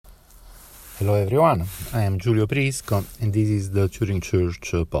Hello everyone, I am Giulio Prisco and this is the Turing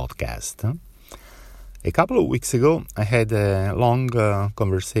Church podcast. A couple of weeks ago I had a long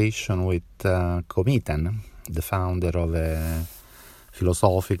conversation with Komitan, the founder of a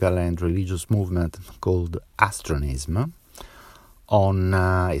philosophical and religious movement called Astronism, on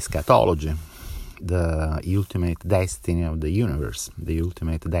eschatology, the ultimate destiny of the universe, the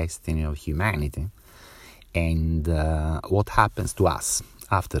ultimate destiny of humanity, and what happens to us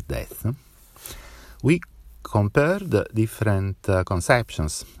after death. We compared different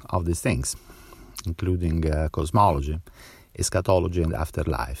conceptions of these things, including cosmology, eschatology, and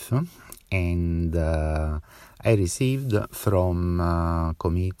afterlife. And I received from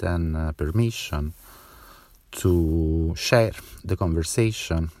Komitan permission to share the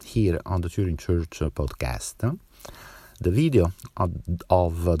conversation here on the Turing Church podcast. The video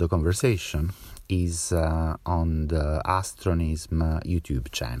of the conversation is on the Astronism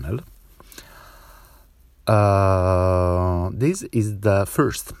YouTube channel. This is the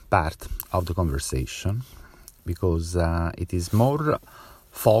first part of the conversation because it is more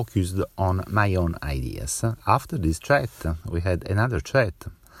focused on my own ideas. After this chat, we had another chat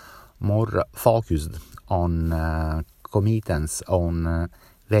more focused on Komitan's own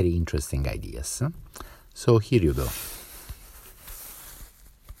very interesting ideas. So here you go.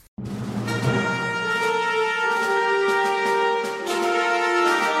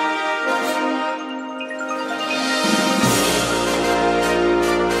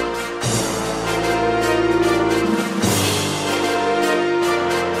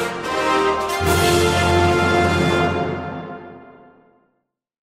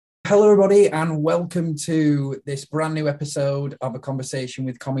 Hello, everybody, and welcome to this brand new episode of A Conversation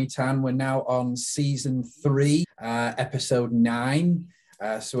with Komitan. We're now on season 3, episode 9.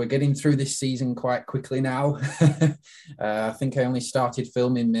 So we're getting through this season quite quickly now. I think I only started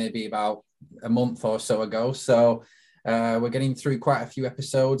filming maybe about a month or so ago. So we're getting through quite a few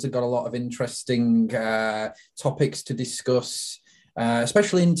episodes. I've got a lot of interesting topics to discuss.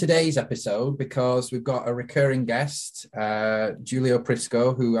 Especially in today's episode, because we've got a recurring guest, Giulio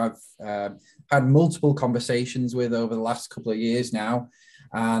Prisco, who I've had multiple conversations with over the last couple of years now.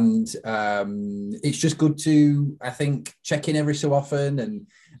 And it's just good to, I think, check in every so often.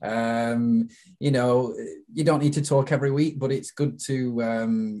 And, you don't need to talk every week, but it's good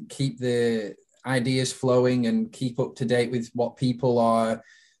to keep the ideas flowing and keep up to date with what people are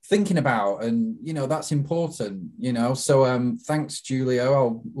thinking about, and that's important. So thanks, Giulio.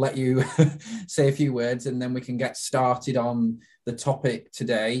 I'll let you say a few words and then we can get started on the topic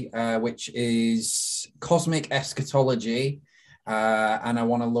today, which is cosmic eschatology, and I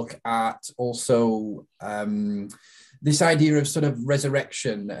want to look at also this idea of sort of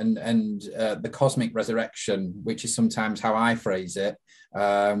resurrection and the cosmic resurrection, which is sometimes how I phrase it,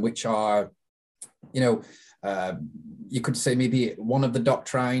 which are you could say maybe one of the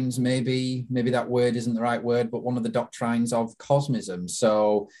doctrines, maybe that word isn't the right word, but one of the doctrines of cosmism.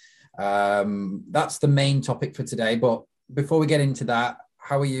 So that's the main topic for today. But before we get into that,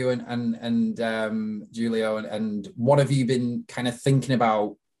 how are you and Giulio, and what have you been kind of thinking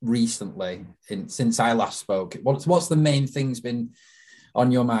about recently since I last spoke? What's the main things been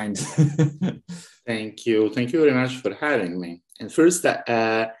on your mind? Thank you very much for having me. And first,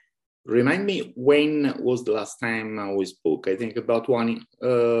 remind me, when was the last time we spoke? I think about in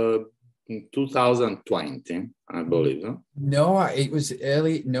 2020, I believe. No, it was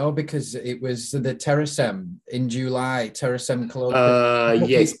early. No, because it was the Terrasem in July. Terrasem closed.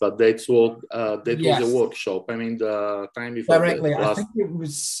 Yes, but was a workshop. I mean, the time before. Directly, I think it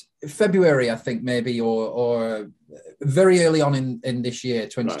was February. I think maybe or very early on in this year,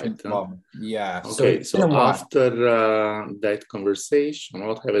 2021. Right. Yeah. Okay. So after that conversation,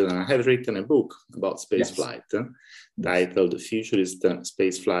 what have I done? I have written a book about spaceflight. Yes. Titled Futurist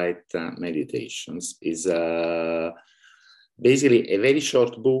Spaceflight Meditations. Is basically a very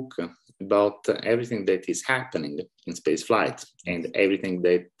short book about everything that is happening in spaceflight and everything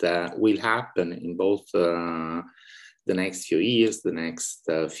that will happen in both the next few years, the next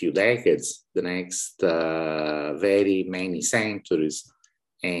few decades, the next very many centuries,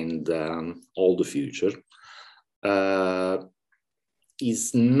 and all the future.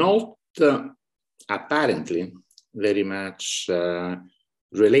 Is not apparently very much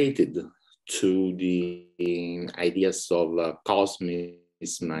related to the ideas of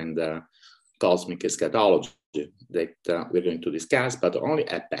cosmism and cosmic eschatology that we're going to discuss, but only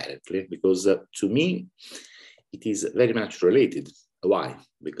apparently, because to me, it is very much related. Why?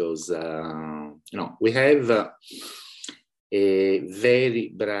 Because, we have a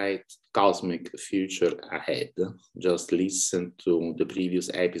very bright cosmic future ahead. Just listen to the previous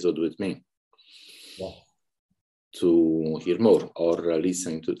episode with me. to hear more or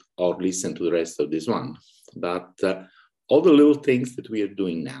listen to the rest of this one. But all the little things that we are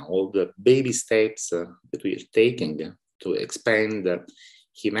doing now, all the baby steps that we are taking to expand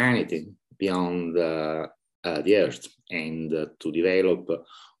humanity beyond the earth and to develop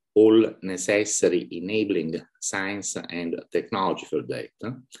all necessary enabling science and technology for that,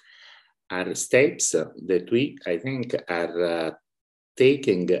 are steps that we, I think, are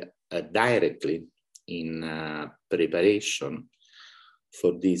taking directly in preparation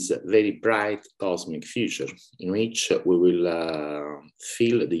for this very bright cosmic future in which we will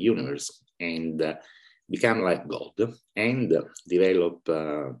fill the universe and become like God and develop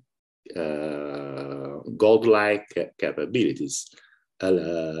godlike capabilities,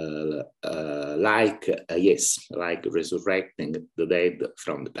 like resurrecting the dead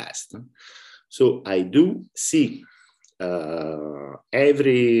from the past. So I do see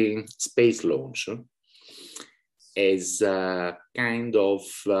every space launch as a kind of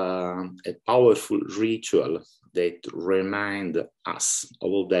a powerful ritual that reminds us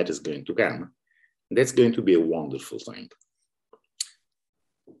of all that is going to come. That's going to be a wonderful thing.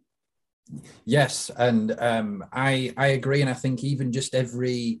 Yes, and I agree, and I think even just some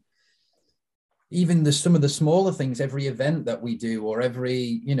of the smaller things, every event that we do, or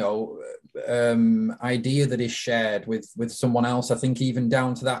every idea that is shared with someone else, I think even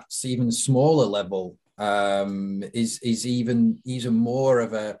down to that even smaller level is even more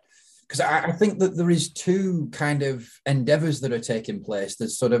of a, because I think that there is two kind of endeavors that are taking place.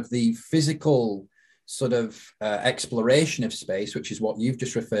 There's sort of the physical sort of exploration of space, which is what you've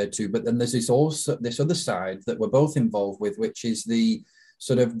just referred to, but then there's this other side that we're both involved with, which is the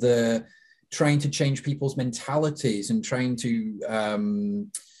sort of the trying to change people's mentalities and trying to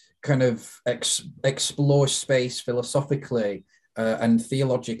kind of explore space philosophically and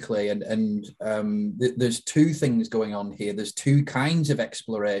theologically, and there's two things going on here. There's two kinds of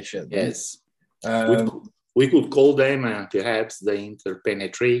exploration. Yes. We could call them perhaps the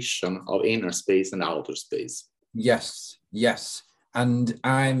interpenetration of inner space and outer space. Yes. And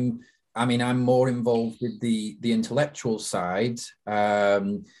I'm more involved with the intellectual side,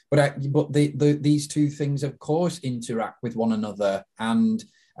 but these two things, of course, interact with one another. And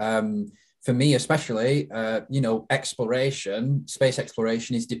for me, especially, space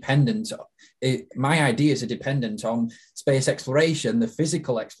exploration is dependent. My ideas are dependent on space exploration, the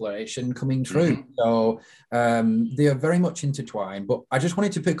physical exploration coming true. Mm-hmm. So they are very much intertwined. But I just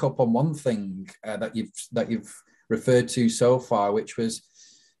wanted to pick up on one thing that you've referred to so far, which was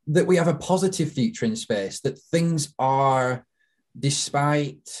that we have a positive future in space. That things are,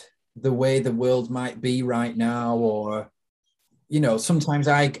 despite the way the world might be right now, or sometimes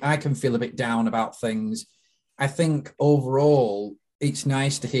I can feel a bit down about things. I think overall, it's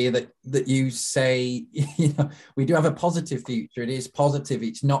nice to hear that you say, we do have a positive future. It is positive.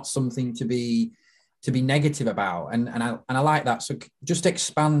 It's not something to be negative about. And I like that. So just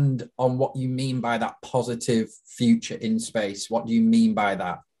expand on what you mean by that positive future in space. What do you mean by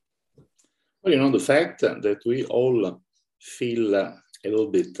that? Well, the fact that we all feel a little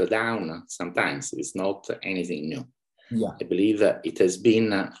bit down sometimes is not anything new. Yeah. I believe it has been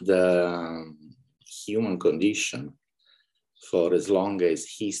the human condition for as long as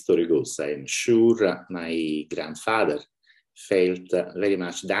history goes. I'm sure my grandfather felt very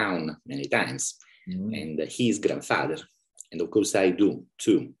much down many times, and his grandfather, and of course I do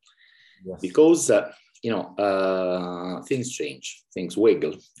too. Yes. Because things change, things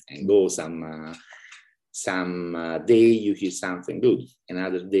wiggle and go. Some day you hear something good,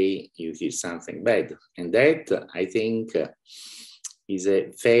 another day you hear something bad. And that, I think, is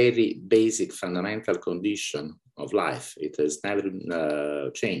a very basic fundamental condition of life. It has never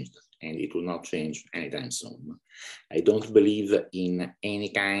changed, and it will not change anytime soon. I don't believe in any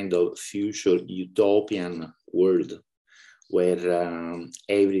kind of future utopian world where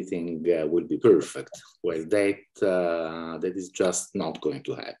everything will be perfect. Well, that is just not going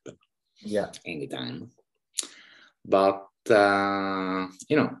to happen. Yeah, anytime. But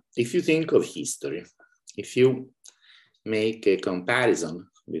if you think of history, if you make a comparison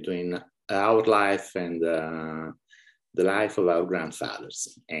between our life and the life of our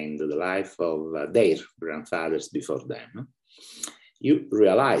grandfathers and the life of their grandfathers before them, you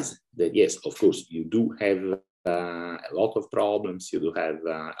realize that yes, of course, you do have a lot of problems. You do have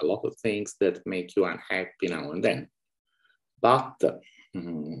a lot of things that make you unhappy now and then. But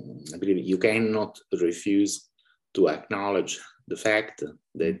I believe you cannot refuse to acknowledge the fact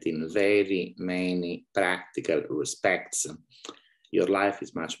that in very many practical respects, your life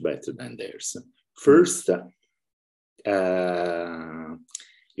is much better than theirs. First,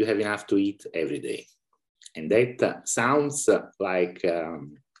 you have enough to eat every day. And that sounds like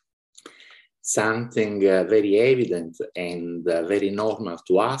something very evident and very normal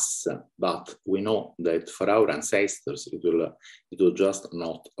to us, but we know that for our ancestors, it will just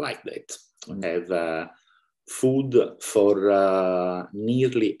not like that. We have food for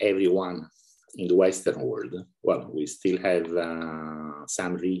nearly everyone in the Western world. Well, we still have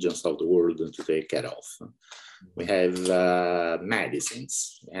some regions of the world to take care of. We have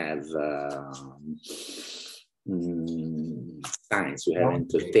medicines, we have science, we have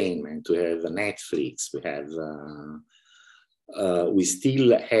entertainment, we have Netflix, we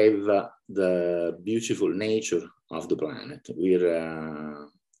still have the beautiful nature of the planet.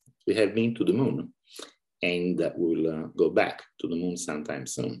 We have been to the moon, and we'll go back to the moon sometime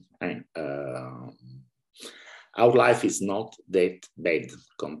soon. And our life is not that bad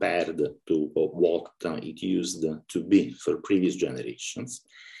compared to what it used to be for previous generations.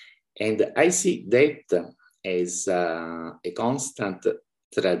 And I see that as a constant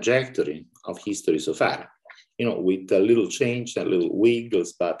trajectory of history so far, with a little change, a little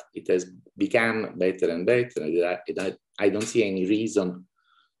wiggles, but it has become better and better. I don't see any reason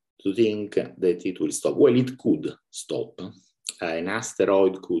to think that it will stop. Well, it could stop. An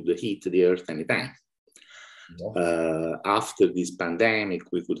asteroid could hit the Earth anytime. Yeah. After this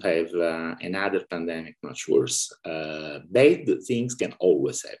pandemic, we could have another pandemic much worse. Bad things can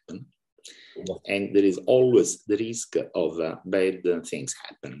always happen. Yeah. And there is always the risk of bad things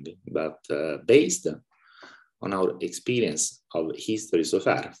happening. But based on our experience of history so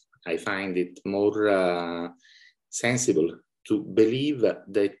far, I find it more sensible to believe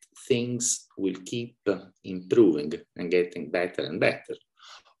that things will keep improving and getting better and better.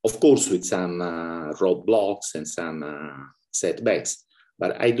 Of course, with some roadblocks and some setbacks,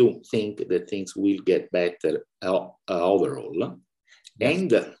 but I do think that things will get better overall. Yes. And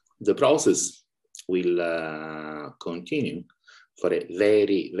the process will continue for a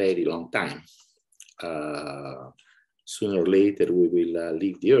very, very long time. Sooner or later, we will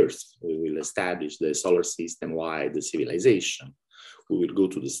leave the Earth. We will establish the solar system-wide civilization. We will go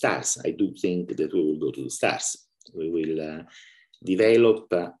to the stars. I do think that we will go to the stars. We will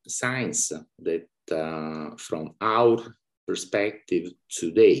develop science that, from our perspective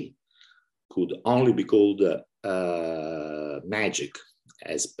today, could only be called magic,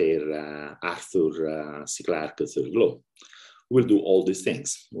 as per Arthur C. Clarke's third law. We'll do all these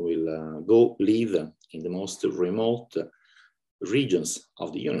things. We'll go live in the most remote regions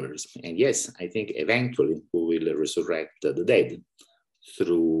of the universe. And yes, I think eventually we will resurrect the dead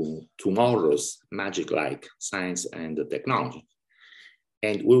through tomorrow's magic-like science and technology.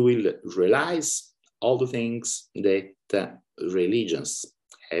 And we will realize all the things that religions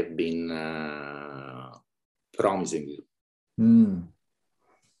have been promising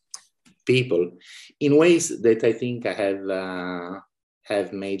people in ways that I think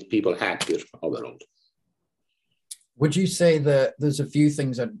have made people happier overall. Would you say that there's a few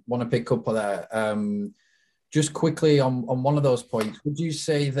things I want to pick up on there? Just quickly on one of those points, would you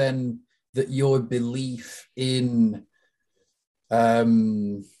say then that your belief in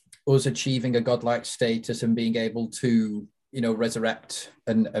us achieving a godlike status and being able to, resurrect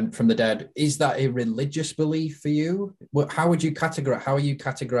and from the dead, is that a religious belief for you? How are you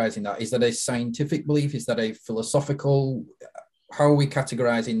categorizing that? Is that a scientific belief? Is that a philosophical? How are we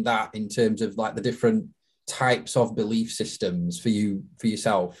categorizing that in terms of like the different types of belief systems for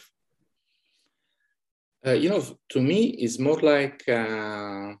yourself? To me, it's more like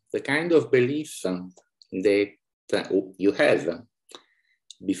the kind of belief that you have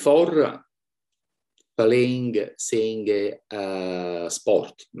before saying a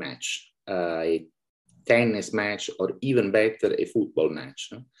sport match, a tennis match, or even better, a football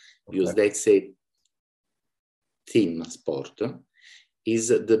match, because that's a team sport, is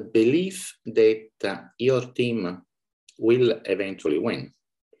the belief that your team will eventually win.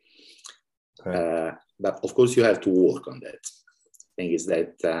 But of course, you have to work on that. The thing is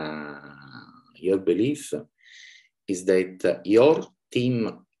that your belief is that your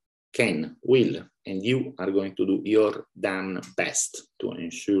team will, and you are going to do your damn best to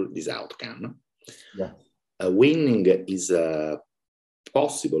ensure this outcome. Yeah. Winning is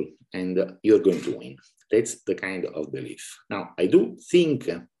possible, and you're going to win. That's the kind of belief. Now, I do think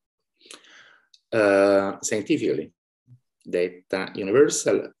scientifically that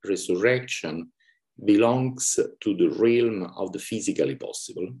universal resurrection belongs to the realm of the physically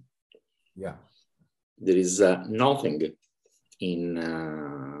possible. Yeah. There is nothing in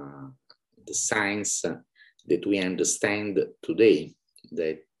the science that we understand today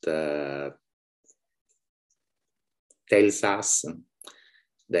that tells us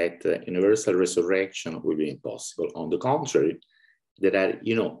that universal resurrection will be impossible. On the contrary, there are,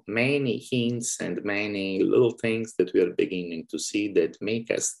 many hints and many little things that we are beginning to see that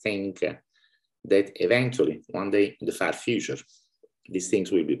make us think that eventually, one day in the far future, these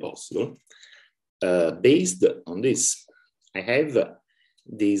things will be possible. Based on this, I have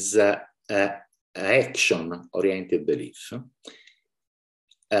this action-oriented belief.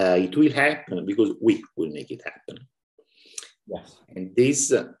 It will happen because we will make it happen. Yes. And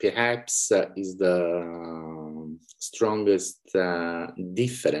this perhaps is the strongest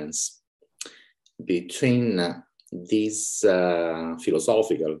difference between this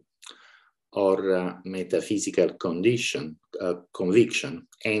philosophical or metaphysical conviction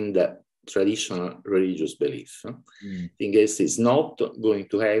and traditional religious belief. I think this is not going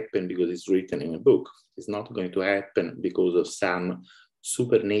to happen because it's written in a book. It's not going to happen because of some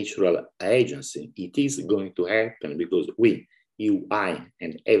supernatural agency. It is going to happen because we, you, I,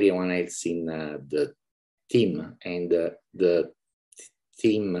 and everyone else in the team, and the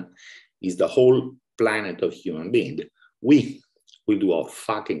team is the whole planet of human beings. We will do our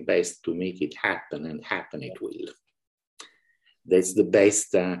fucking best to make it happen, and happen it will. That's the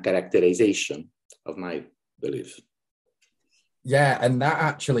best characterization of my belief. Yeah, and that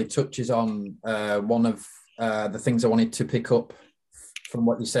actually touches on one of the things I wanted to pick up from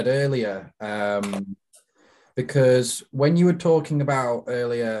what you said earlier. Because when you were talking about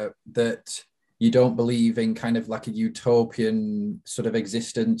earlier that you don't believe in kind of like a utopian sort of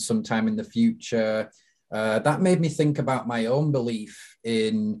existence sometime in the future, that made me think about my own belief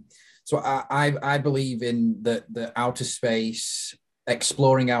in. So I believe in the outer space,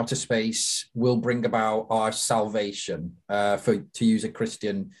 exploring outer space will bring about our salvation, to use a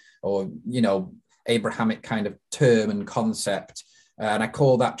Christian or, Abrahamic kind of term and concept. And I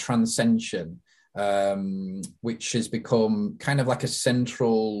call that transcension, which has become kind of like a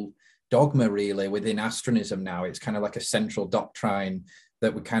central dogma really within astronism now. It's kind of like a central doctrine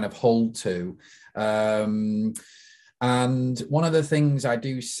that we kind of hold to. And one of the things I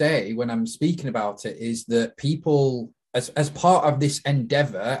do say when I'm speaking about it is that people, as part of this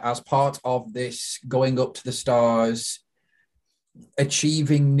endeavor, as part of this going up to the stars,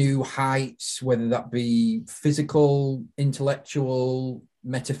 achieving new heights, whether that be physical, intellectual,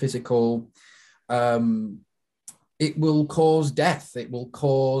 metaphysical, it will cause death, it will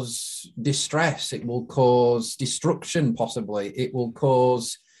cause distress, it will cause destruction, possibly. It will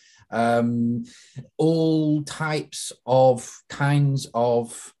cause all types of kinds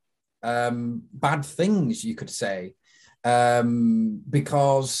of bad things, you could say,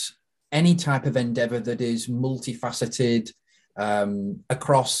 because any type of endeavor that is multifaceted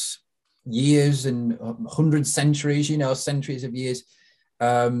across years and hundreds, centuries, centuries of years,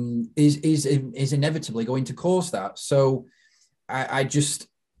 is inevitably going to cause that. So I just,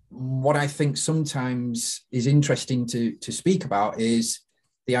 what I think sometimes is interesting to speak about is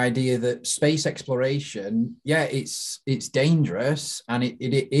the idea that space exploration, it's dangerous, and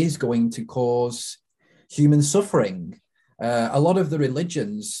it is going to cause human suffering. A lot of the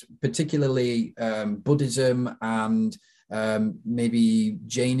religions, particularly Buddhism and maybe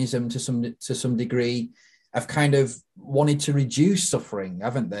Jainism to some degree, have kind of wanted to reduce suffering,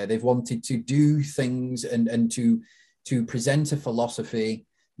 haven't they? They've wanted to do things and to present a philosophy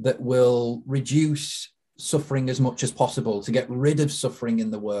that will reduce suffering as much as possible, to get rid of suffering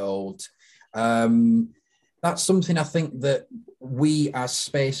in the world. That's something I think that we as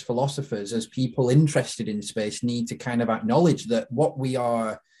space philosophers, as people interested in space, need to kind of acknowledge, that what we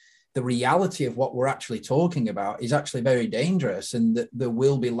are, the reality of what we're actually talking about is actually very dangerous, and that there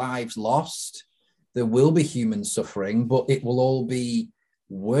will be lives lost, there will be human suffering, but it will all be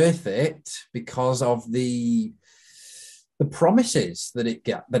worth it because of the promises that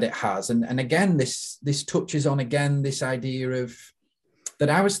it has. And again, this touches on, again, this idea of,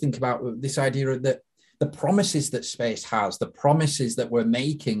 that I was thinking about, this idea of that the promises that space has, the promises that we're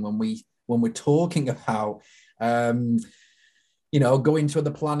making when we're talking about going to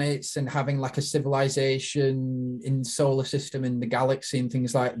other planets and having like a civilization in solar system, in the galaxy, and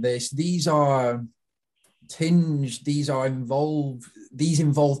things like this. These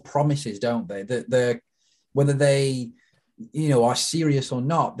involve promises, don't they? That whether they are serious or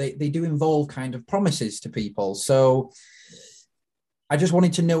not, they do involve kind of promises to people. So I just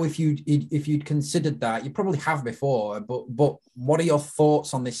wanted to know if you'd considered that. You probably have before, but what are your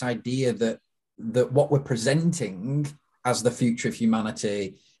thoughts on this idea that what we're presenting as the future of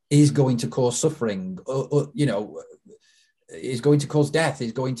humanity is going to cause suffering, is going to cause death,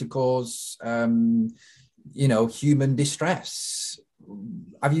 is going to cause human distress?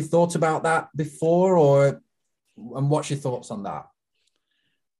 Have you thought about that before, and what's your thoughts on that?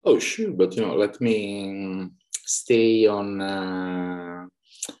 Oh, sure, but let me stay on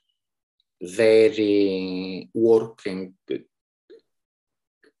very working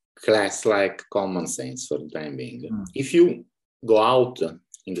class-like common sense for the time being. If you go out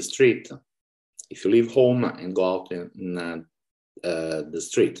in the street, if you leave home and go out in the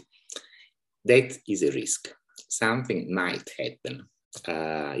street, that is a risk. Something might happen.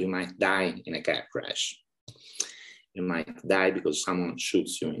 You might die in a car crash. You might die because someone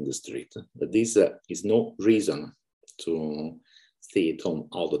shoots you in the street. But this is no reason to stay at home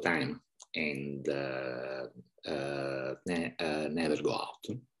all the time and never go out.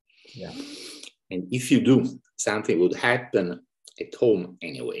 Yeah. And if you do, something would happen at home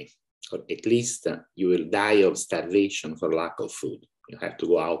anyway, or at least you will die of starvation for lack of food. You have to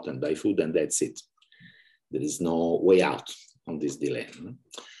go out and buy food, and that's it. There is no way out on this dilemma.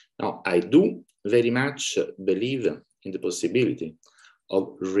 Now, I do very much believe in the possibility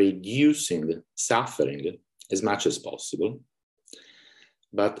of reducing suffering as much as possible,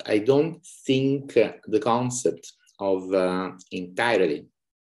 but I don't think the concept of entirely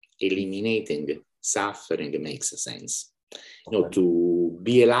eliminating suffering makes sense. To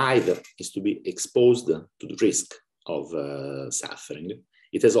be alive is to be exposed to the risk of suffering.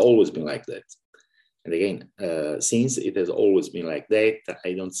 It has always been like that. And again, since it has always been like that,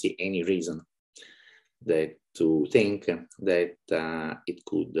 I don't see any reason to think that it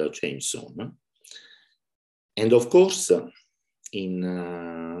could change soon. And of course, in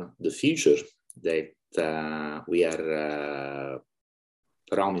the future that we are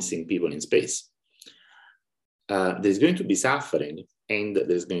promising people in space, there's going to be suffering and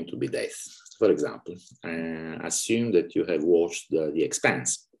there's going to be death. For example, assume that you have watched The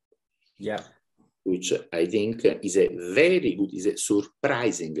Expanse. Yeah. Which I think is a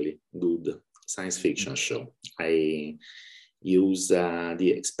surprisingly good science fiction show. I use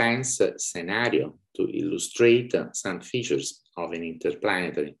The Expanse scenario to illustrate some features of an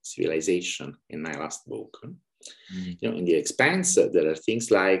interplanetary civilization in my last book. In The Expanse, there are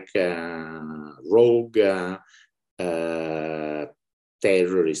things like rogue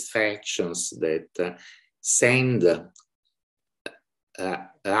terrorist factions that send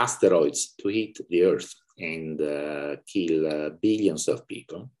asteroids to hit the Earth and kill billions of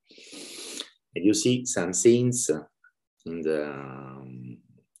people. And you see some scenes in the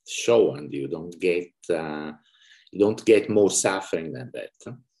show, and you don't get more suffering than that.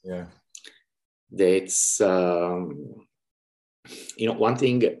 Yeah, that's one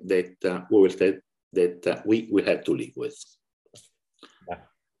thing that we will have to live with. Yeah.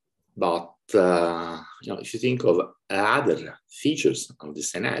 But if you think of other features of the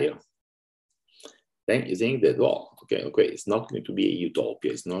scenario, then you think that, okay, it's not going to be a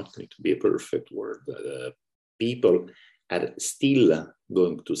utopia. It's not going to be a perfect world. People are still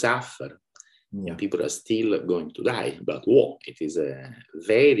going to suffer. Yeah. And people are still going to die. But it is a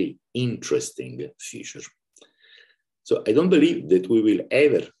very interesting future. So I don't believe that we will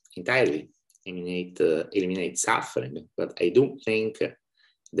ever entirely eliminate suffering, but I do think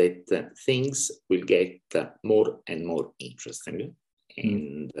that things will get more and more interesting.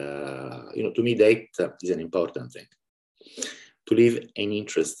 And, to me, that is an important thing. To live an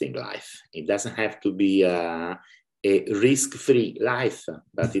interesting life. It doesn't have to be a risk-free life,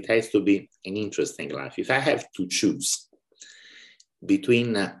 but it has to be an interesting life. If I have to choose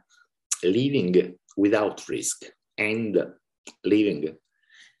between living without risk and living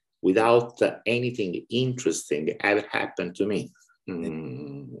without anything interesting ever happen to me,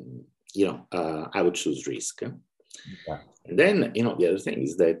 I would choose risk. Yeah. And then, the other thing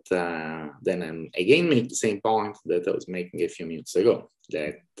is that then I'm again making the same point that I was making a few minutes ago,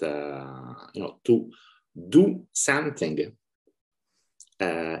 that, to do something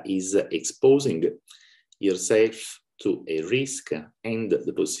is exposing yourself to a risk and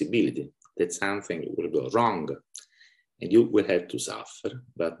the possibility that something will go wrong and you will have to suffer.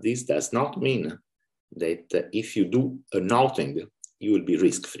 But this does not mean that if you do nothing, you will be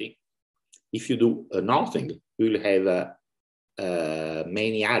risk-free. If you do nothing, you will have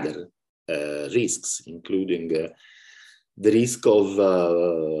many other risks, including the risk of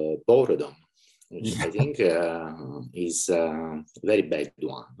boredom, which I think is a very bad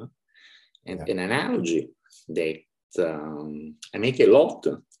one. And an analogy that I make a lot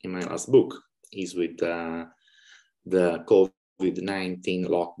in my last book is with the COVID-19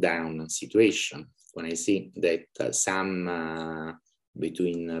 lockdown situation. When I see that some,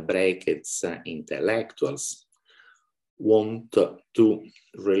 between brackets, intellectuals want to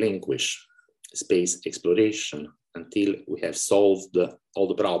relinquish space exploration until we have solved all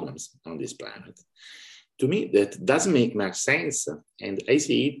the problems on this planet. to me, that doesn't make much sense. And I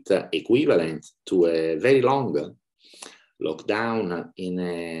see it equivalent to a very long lockdown in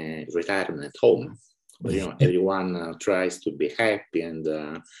a retirement home, where everyone tries to be happy and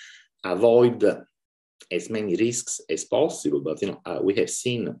avoid as many risks as possible. But we have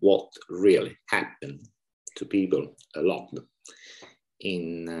seen what really happened to people locked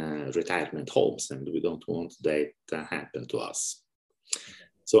in retirement homes, and we don't want that to happen to us.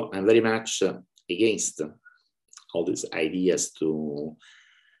 So I'm very much against all these ideas to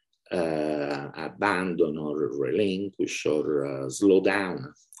abandon or relinquish or slow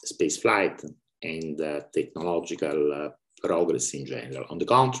down space flight and technological progress in general. On the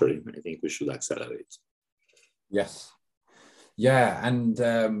contrary, I think we should accelerate. Yes. Yeah.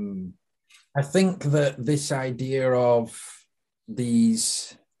 And I think that this idea of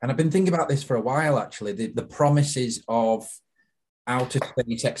these, and I've been thinking about this for a while, actually, the promises of outer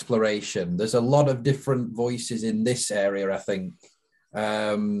space exploration. There's a lot of different voices in this area, I think.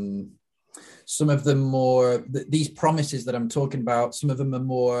 Some of them more, these promises that I'm talking about, some of them are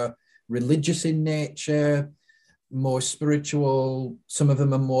more religious in nature, more spiritual, some of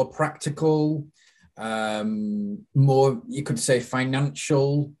them are more practical, more, you could say,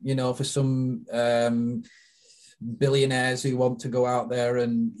 financial, for some billionaires who want to go out there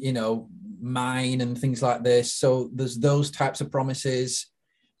and, mine and things like this. So there's those types of promises,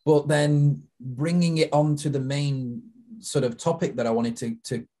 but then bringing it on to the main sort of topic that I wanted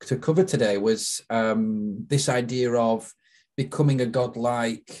to cover today was this idea of becoming a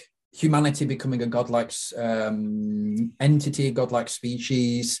godlike, humanity becoming a godlike entity, a godlike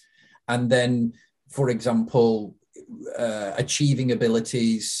species, and then, for example, achieving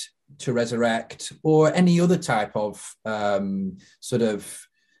abilities to resurrect or any other type of sort of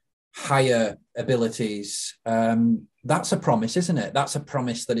higher abilities. That's a promise, isn't it? That's a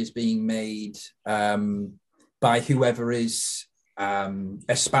promise that is being made by whoever is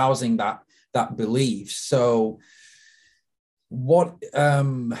espousing that belief. So what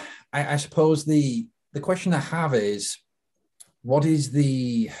I suppose the question I have is, what is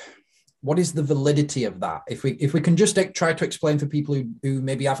the validity of that? If we can just try to explain for people who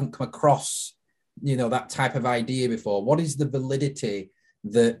maybe haven't come across, that type of idea before, what is the validity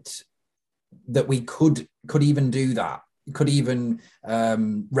that we could even do that, could even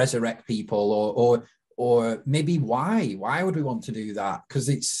resurrect people, or maybe why would we want to do that? Because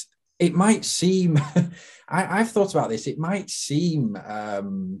it might seem, I've thought about this, it might seem,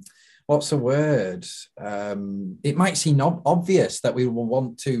 what's the word? It might seem obvious that we will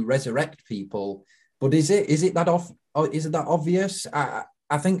want to resurrect people, but is it that obvious?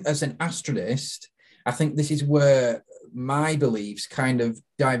 I think as an astronaut, I think this is where my beliefs kind of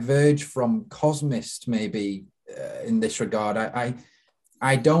diverge from cosmist, maybe in this regard.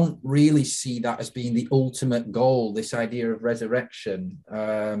 I don't really see that as being the ultimate goal, this idea of resurrection.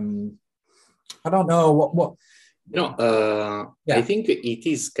 I don't know what. Yeah. I think it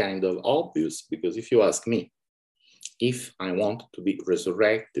is kind of obvious, because if you ask me, if I want to be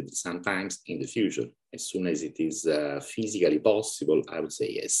resurrected sometimes in the future, as soon as it is physically possible, I would say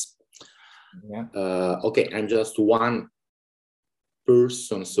yes. Yeah. Okay, I'm just one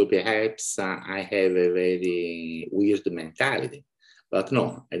person, so perhaps I have a very weird mentality. But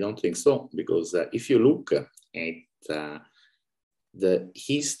no, I don't think so, because if you look at the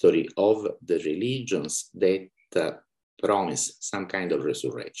history of the religions that promise some kind of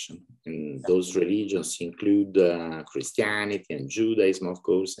resurrection, and those religions include Christianity and Judaism, of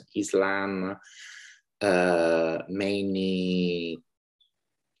course, Islam, many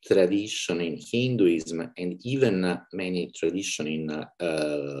tradition in Hinduism, and even many tradition in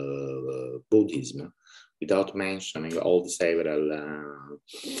Buddhism, without mentioning all the several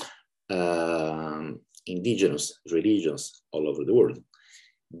indigenous religions all over the world.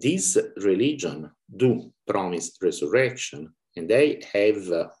 These religions do promise resurrection, and they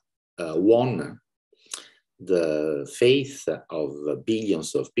have won the faith of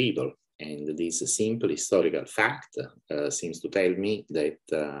billions of people. And this simple historical fact seems to tell me that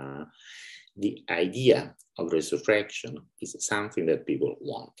the idea of resurrection is something that people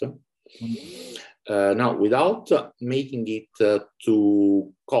want. Now, without making it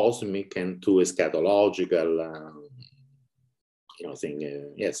too cosmic and too eschatological, thing,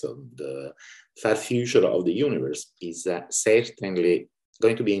 so the far future of the universe is certainly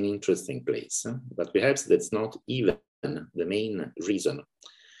going to be an interesting place. But perhaps that's not even the main reason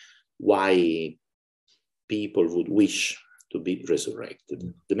why people would wish to be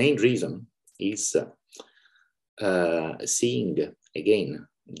resurrected. The main reason is seeing again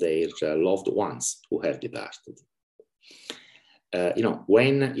their loved ones who have departed.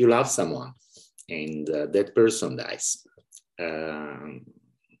 When you love someone and that person dies.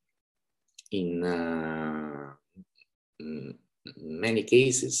 In many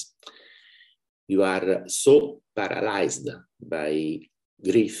cases, you are so paralyzed by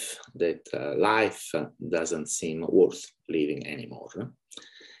grief that life doesn't seem worth living anymore.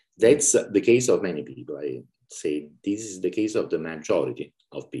 That's the case of many people. I say this is the case of the majority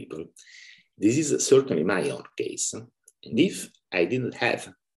of people. This is certainly my own case. And if I didn't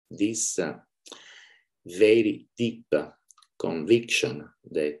have this very deep conviction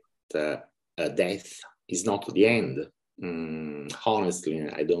that death is not the end, honestly,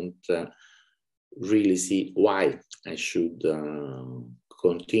 I don't really see why I should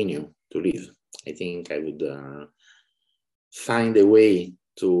continue to live. I think I would find a way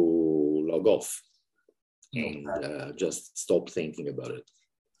to log off and just stop thinking about it.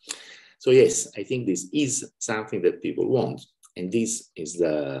 So yes, I think this is something that people want. And this is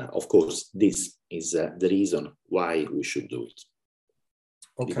of course, this is the reason why we should do it.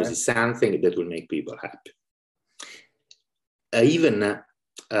 Okay. Because it's something that will make people happy. Even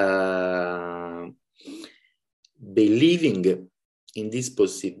believing in this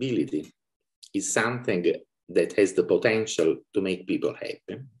possibility is something that has the potential to make people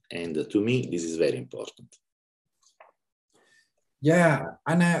happy. And to me, this is very important. Yeah,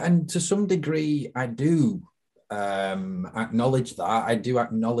 and to some degree, I do acknowledge that. I do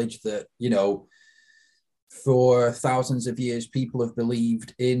acknowledge that, you know, for thousands of years, people have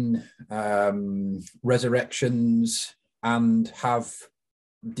believed in resurrections and have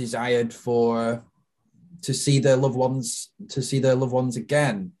desired to see their loved ones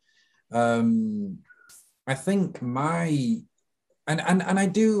again. I think I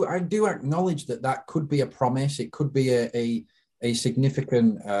do acknowledge that could be a promise. It could be a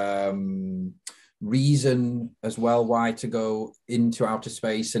significant reason as well why to go into outer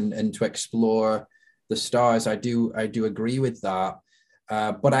space and to explore the stars. I do agree with that.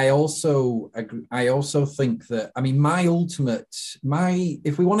 But I also think that, I mean,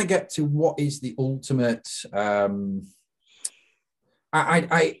 if we want to get to what is the ultimate,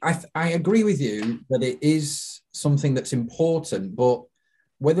 I agree with you that it is something that's important, but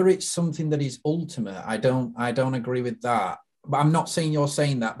whether it's something that is ultimate, I don't agree with that. But I'm not saying you're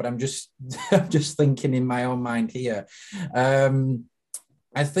saying that, but I'm just thinking in my own mind here.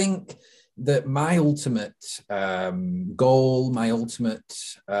 I think that my ultimate goal,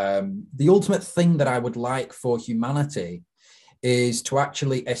 the ultimate thing that I would like for humanity is to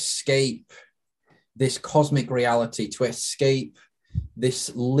actually escape this cosmic reality, to escape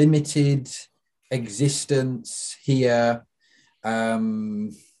this limited existence here,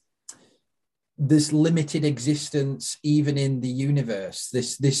 this limited existence even in the universe,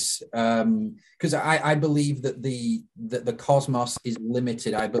 this because I believe that the cosmos is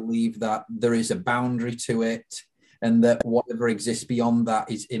limited. I believe that there is a boundary to it, and that whatever exists beyond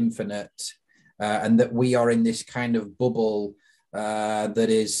that is infinite, and that we are in this kind of bubble that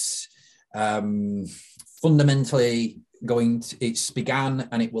is fundamentally it's began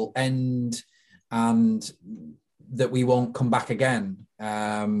and it will end, and that we won't come back again.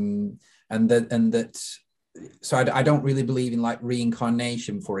 So I don't really believe in like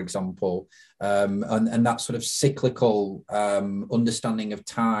reincarnation, for example, and that sort of cyclical understanding of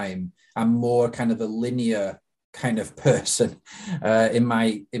time. I'm more kind of a linear kind of person in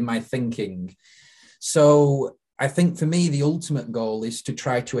my thinking. So I think for me, the ultimate goal is to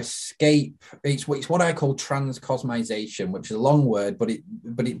try to escape. It's what I call transcosmization, which is a long word, but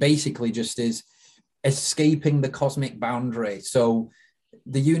it basically just is escaping the cosmic boundary. So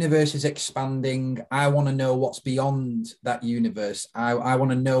the universe is expanding. I want to know what's beyond that universe. I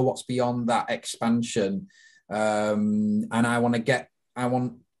want to know what's beyond that expansion. And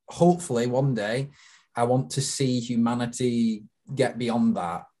hopefully one day, I want to see humanity get beyond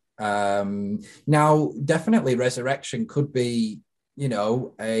that. Now, definitely resurrection could be, you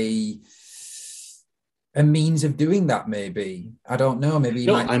know, a means of doing that, maybe. I don't know, maybe.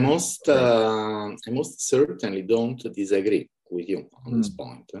 No, I most certainly don't disagree with you on this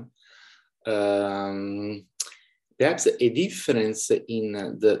point. Perhaps a difference in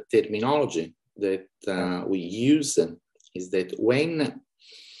the terminology that we use is that when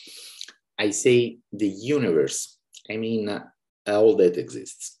I say the universe, I mean all that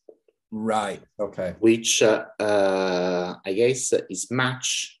exists. Right. Okay. Which I guess is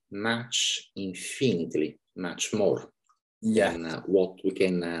much, infinitely, much more than what we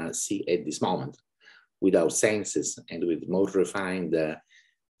can see at this moment with our senses and with more refined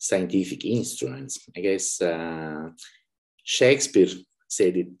scientific instruments. I guess Shakespeare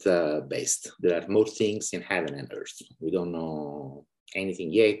said it best. There are more things in heaven and earth. We don't know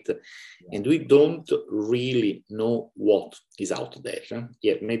anything yet, and we don't really know what is out there.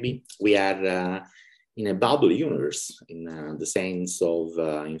 Yeah, maybe we are in a bubble universe in the sense of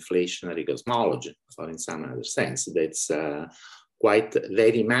inflationary cosmology, or in some other sense. That's quite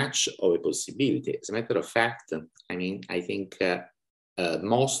very much of a possibility. As a matter of fact, I mean, I think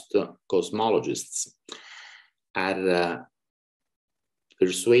most cosmologists are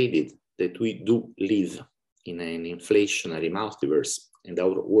persuaded that we do live in an inflationary multiverse, and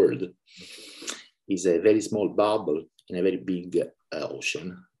our world is a very small bubble in a very big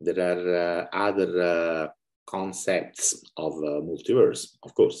ocean. There are other concepts of multiverse,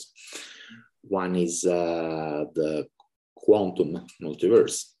 of course. One is the quantum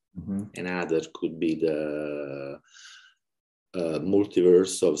multiverse. Another could be the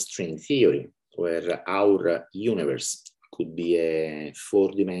multiverse of string theory, where our universe could be a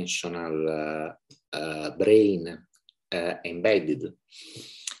four-dimensional brain embedded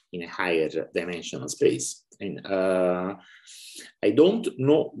in a higher dimensional space. And I don't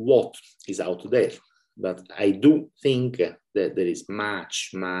know what is out there, but I do think that there is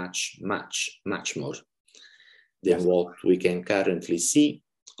much, much, much, much more than what we can currently see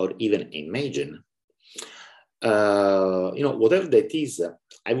or even imagine. Whatever that is,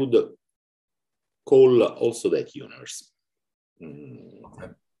 I would call also that universe.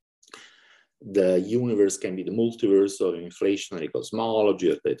 The universe can be the multiverse of inflationary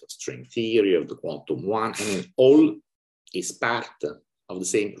cosmology, or that of string theory, of the quantum one. I mean, all is part of the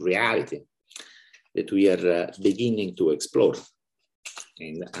same reality that we are beginning to explore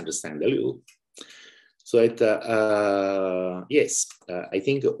and understand a little. So that, yes, I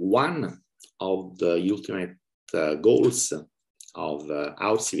think one of the ultimate goals of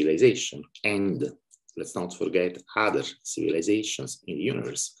our civilization, and let's not forget other civilizations in the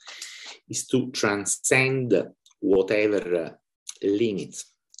universe, is to transcend whatever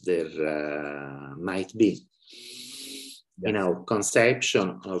limits there might be in our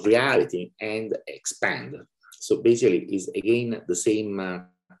conception of reality and expand. So basically is again the same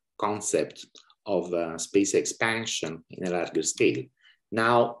concept of space expansion in a larger scale.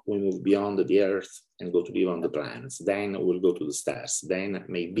 Now we move beyond the Earth and go to live on the planets. Then we'll go to the stars. Then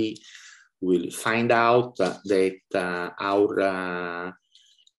maybe we'll find out that our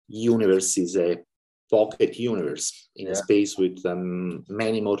universe is a pocket universe in a space with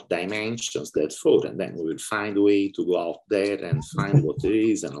many more dimensions than 4, and then we will find a way to go out there and find what it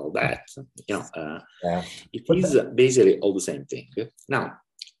is and all that. It is basically all the same thing. Now,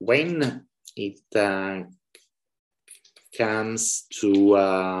 when it comes to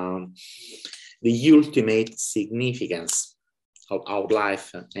the ultimate significance of our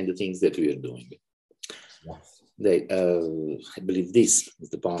life and the things that we are doing, I believe this is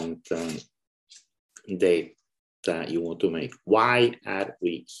the point that you want to make. Why are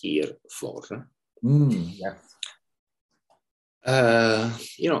we here for? There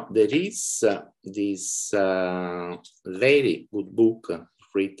is this very good book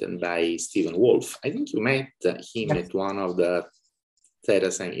written by Stephen Wolf. I think you met him at one of the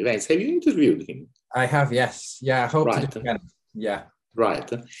TerraSem events. Have you interviewed him? I have, yes. Yeah, I hope to do again. Yeah.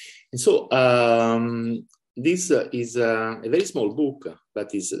 Right. And so this is a very small book,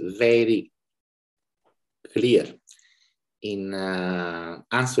 but is very clear in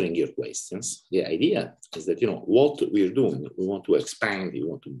answering your questions. The idea is that, what we're doing, we want to expand, we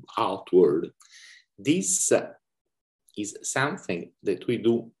want to outward. This is something that we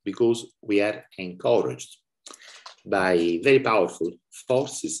do because we are encouraged by very powerful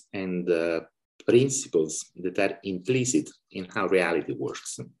forces and principles that are implicit in how reality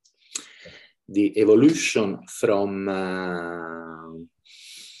works. The evolution from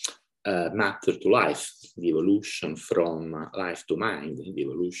matter to life, the evolution from life to mind, the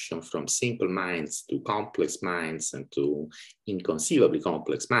evolution from simple minds to complex minds and to inconceivably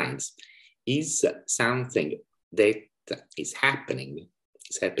complex minds is something that is happening.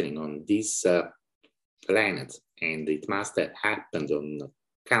 It's happening on this planet, and it must have happened on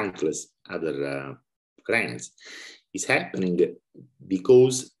countless other planets. It's happening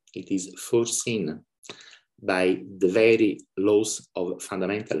because it is foreseen by the very laws of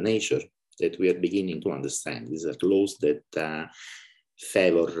fundamental nature that we are beginning to understand. These are laws that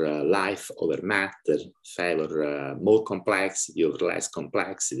favor life over matter, favor more complexity over less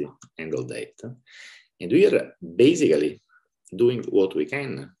complexity, and all that. And we are basically doing what we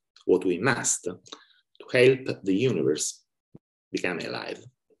can, what we must, to help the universe become alive.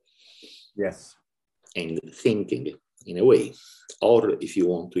 Yes. And thinking in a way. Or if you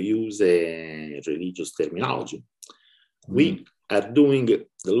want to use a religious terminology, we are doing the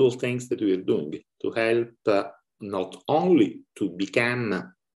little things that we are doing to help not only to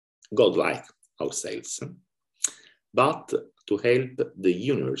become godlike ourselves, but to help the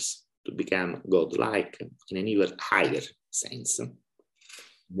universe to become godlike in an even higher sense.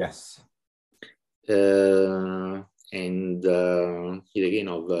 Yes. And here again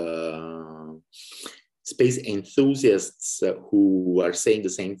of space enthusiasts who are saying the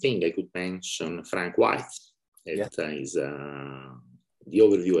same thing. I could mention Frank White. It is the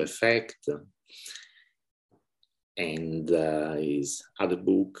overview effect, and his other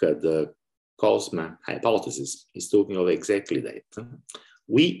book, The Cosma Hypothesis, is talking of exactly that.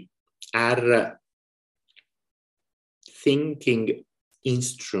 We are thinking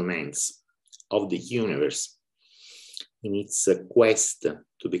instruments of the universe in its quest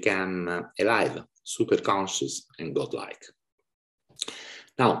to become alive, superconscious, and godlike.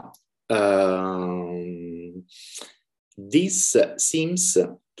 Now, this seems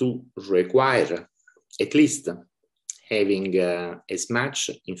to require at least having as much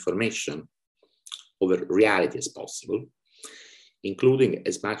information over reality as possible, including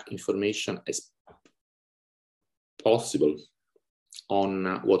as much information as possible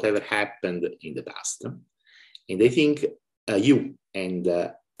on whatever happened in the past. And I think you and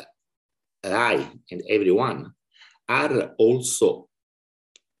I and everyone are also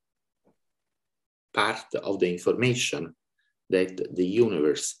part of the information that the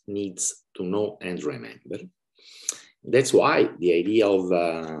universe needs to know and remember. That's why the idea of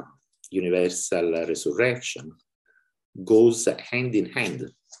universal resurrection goes hand in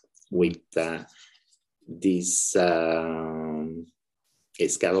hand with these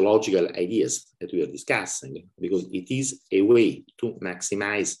eschatological ideas that we are discussing, because it is a way to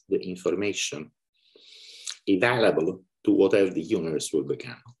maximize the information available to whatever the universe will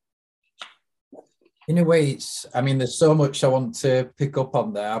become. In a way, there's so much I want to pick up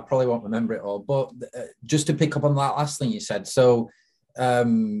on there. I probably won't remember it all, but just to pick up on that last thing you said. So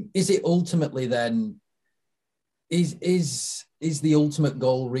is it ultimately then, is the ultimate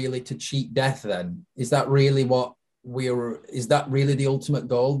goal really to cheat death then? Is that really what is that really the ultimate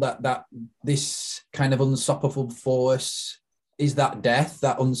goal, that this kind of unstoppable force, is that death,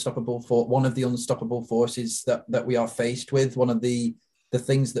 that unstoppable force, one of the unstoppable forces that we are faced with, one of the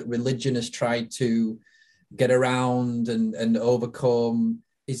things that religion has tried to get around and overcome?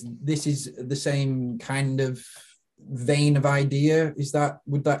 Is the same kind of vein of idea?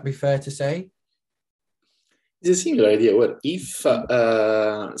 Would that be fair to say? It's a similar idea where if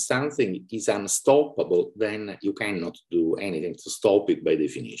something is unstoppable, then you cannot do anything to stop it by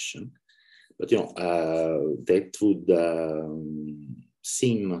definition. But that would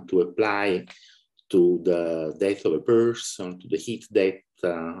seem to apply to the death of a person, to the heat death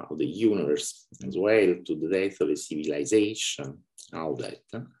of the universe as well, to the death of a civilization, all that.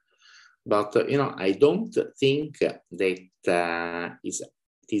 But I don't think that it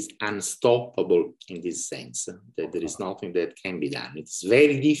is unstoppable in this sense, that there is nothing that can be done. It's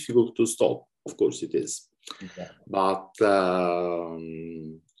very difficult to stop, of course it is. Okay. But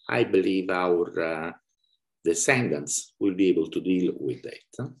I believe our descendants will be able to deal with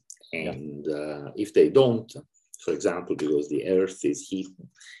that. And if they don't, for example, because the Earth is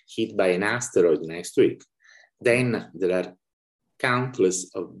hit by an asteroid next week, then there are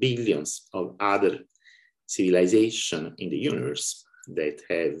countless of billions of other civilizations in the universe that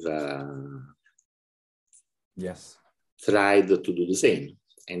have tried to do the same.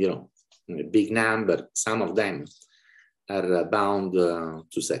 And, in a big number, some of them are bound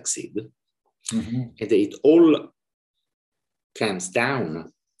to succeed. Mm-hmm. And it all comes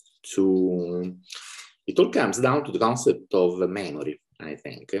down to the concept of memory, I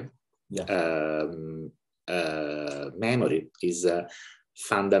think. Yeah. Memory is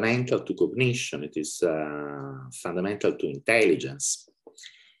fundamental to cognition. It is fundamental to intelligence.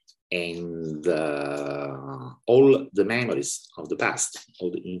 And all the memories of the past,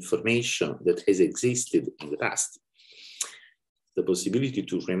 all the information that has existed in the past, the possibility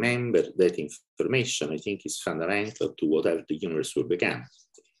to remember that information, I think, is fundamental to whatever the universe will become.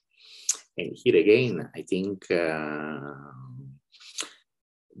 And here again, I think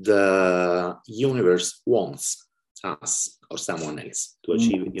the universe wants us or someone else to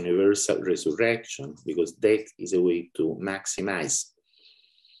achieve universal resurrection, because that is a way to maximize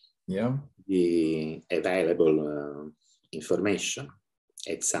the available information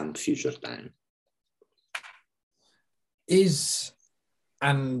at some future time.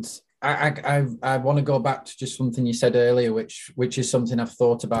 And I want to go back to just something you said earlier, which is something I've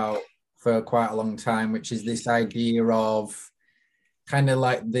thought about for quite a long time, which is this idea of kind of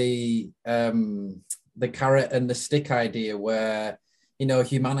like the carrot and the stick idea, where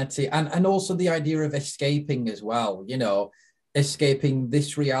humanity, and also the idea of escaping as well, escaping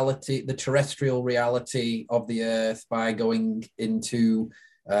this reality, the terrestrial reality of the Earth, by going into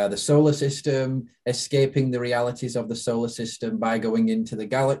the solar system, escaping the realities of the solar system by going into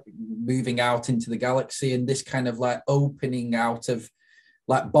the moving out into the galaxy, and this kind of like opening out of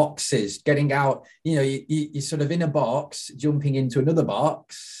like boxes, getting out, you're sort of in a box, jumping into another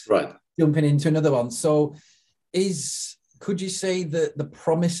box, right, jumping into another one. So could you say that the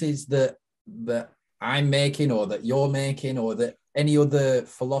promises that I'm making, or that you're making, or that any other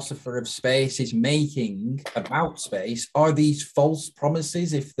philosopher of space is making about space, are these false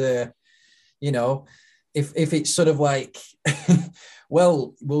promises? If they're, if it's sort of like,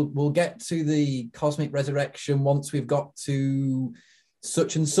 well, we'll get to the cosmic resurrection once we've got to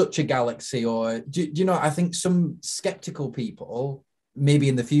such and such a galaxy, or do you know? I think some skeptical people, maybe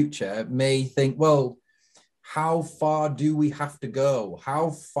in the future, may think, well, how far do we have to go?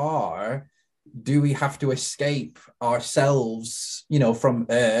 How far do we have to escape ourselves, from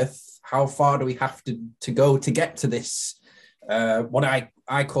Earth? How far do we have to go to get to this? What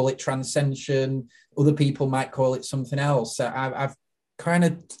I call it transcension. Other people might call it something else. I've kind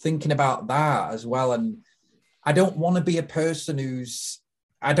of thinking about that as well. And I don't want to be a person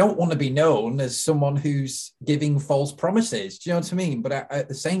I don't want to be known as someone who's giving false promises. Do you know what I mean? But at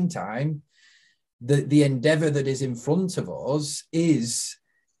the same time, the endeavor that is in front of us is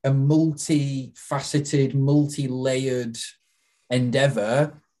a multifaceted, multi-layered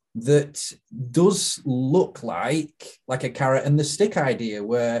endeavor that does look like a carrot and the stick idea,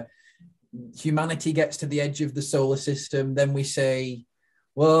 where humanity gets to the edge of the solar system, then we say,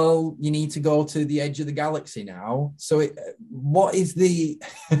 well, you need to go to the edge of the galaxy now. So what is the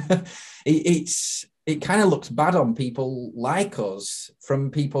it kind of looks bad on people like us,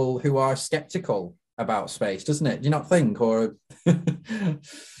 from people who are skeptical about space, doesn't it? Do you not think? Or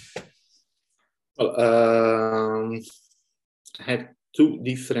well, I have two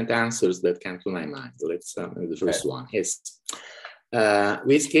different answers that come to my mind. Let's the first one is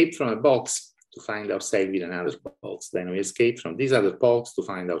we escape from a box to find ourselves in another box. Then we escape from this other box to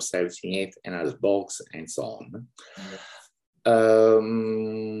find ourselves in yet another box, and so on.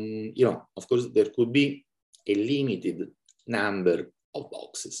 Of course, there could be a limited number of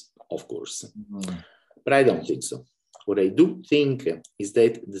boxes, of course, but I don't think so. What I do think is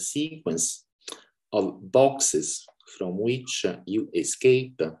that the sequence of boxes from which you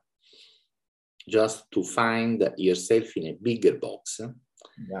escape just to find yourself in a bigger box,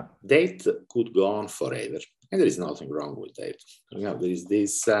 that could go on forever. And there is nothing wrong with that. There is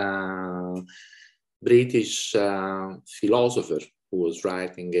this British philosopher who was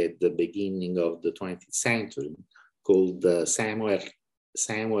writing at the beginning of the 20th century called Samuel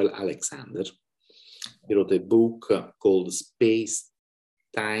Alexander. He wrote a book called Space,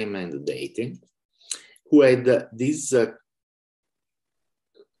 Time and Dating, who had this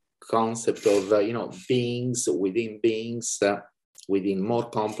concept of beings within beings, within more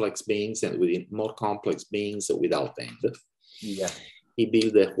complex beings, and within more complex beings without end. Yeah. He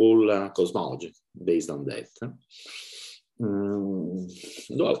built a whole cosmology based on that.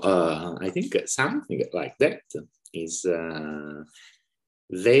 I think something like that is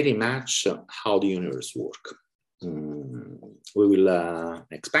very much how the universe works. We will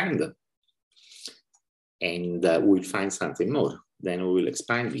expand, and we'll find something more. Then we will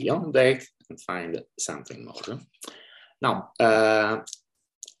expand beyond that and find something more. Now,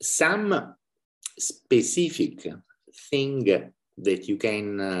 some specific thing that you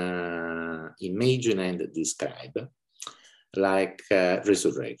can imagine and describe, like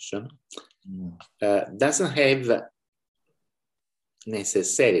resurrection, doesn't have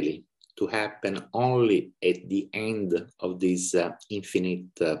necessarily to happen only at the end of this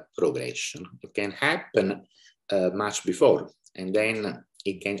infinite progression. It can happen much before, and then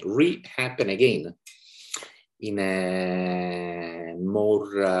it can re-happen again in a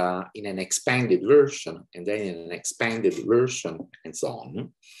more in an expanded version, and then in an expanded version, and so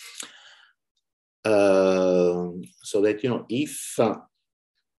on. So that if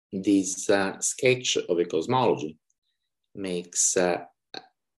this sketch of a cosmology makes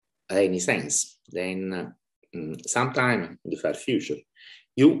any sense, then sometime in the far future,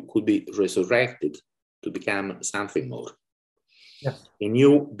 you could be resurrected to become something more, a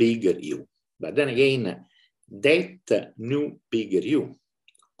new, bigger you. But then again, that new, bigger you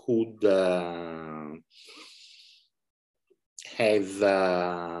could have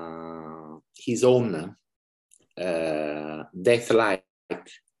his own death-like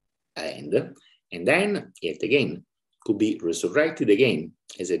end, and then yet again could be resurrected again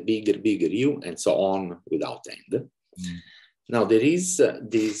as a bigger you, and so on without end. Now, there is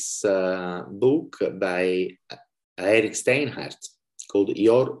this book by Eric Steinhardt called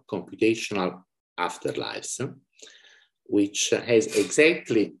Your Computational Afterlives, which has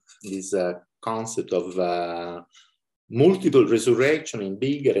exactly this concept of multiple resurrection in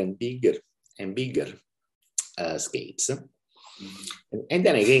bigger and bigger and bigger scapes. And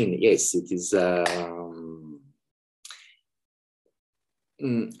then again, yes, it is, I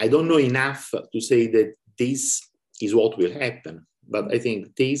don't know enough to say that this is what will happen, but I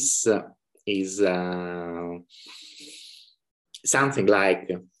think this is something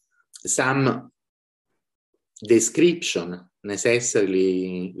like some description,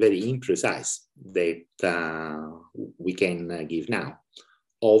 necessarily very imprecise, that we can give now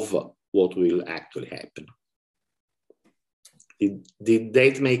of what will actually happen. Did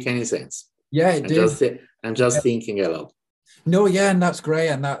that make any sense? Yeah, it did. I'm just thinking aloud. No, yeah, and that's great,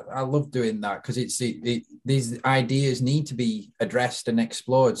 and that I love doing that because these ideas need to be addressed and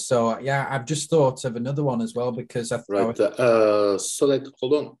explored. So yeah, I've just thought of another one as well because so that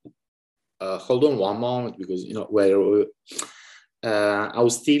hold on one moment, because I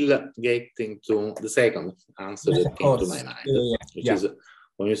was still getting to the second answer that came to my mind, which is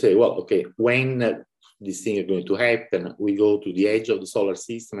when you say, well, okay, when this thing is going to happen, we go to the edge of the solar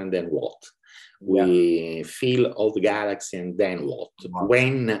system, and then what? We fill all the galaxy, and then what?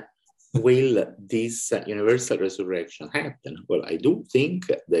 When will this universal resurrection happen? Well, I do think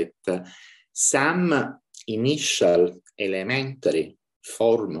that some initial elementary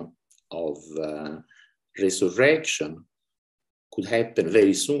form of resurrection could happen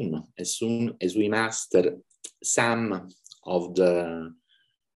very soon as we master some of the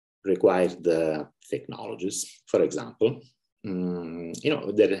required technologies. For example,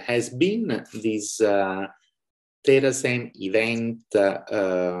 there has been this TerraSem event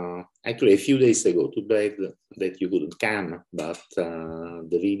actually a few days ago. Too bad that you couldn't come, but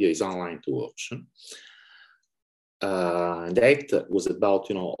the video is online to watch. That was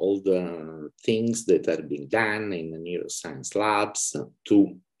about all the things that are being done in the neuroscience labs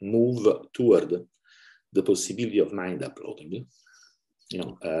to move toward the possibility of mind uploading.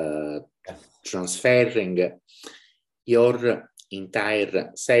 Transferring your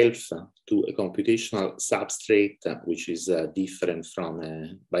entire self to a computational substrate, which is different from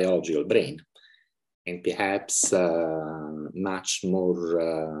a biological brain, and perhaps much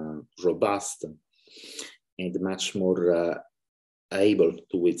more robust and much more able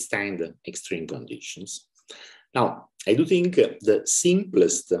to withstand extreme conditions. Now, I do think the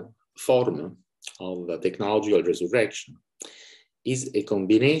simplest form of technological resurrection is a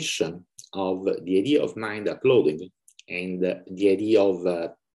combination of the idea of mind uploading and the idea of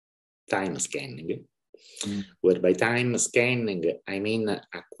time scanning, where by time scanning, I mean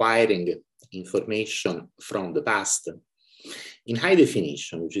acquiring information from the past in high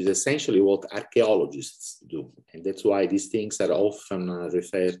definition, which is essentially what archaeologists do. And that's why these things are often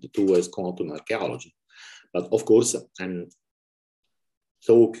referred to as quantum archaeology. But of course, I'm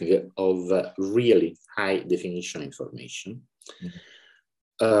talking of really high definition information.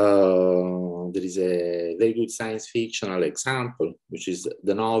 There is a very good science fictional example, which is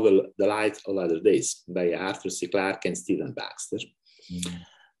the novel The Light of Other Days by Arthur C. Clarke and Stephen Baxter.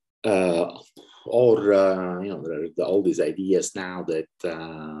 Or there are all these ideas now that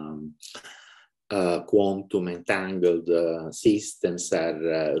quantum entangled systems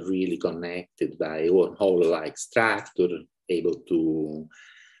are really connected by wormhole-like structure, able to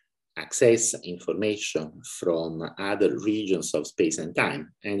access information from other regions of space and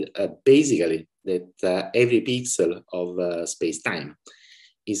time. And basically that every pixel of space-time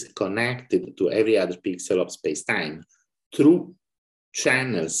is connected to every other pixel of space-time through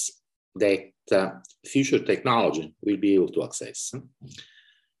channels that future technology will be able to access.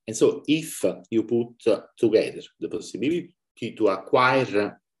 And so if you put together the possibility to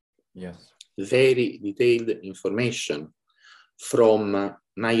acquire very detailed information from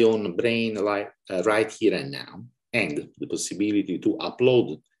my own brain right here and now, and the possibility to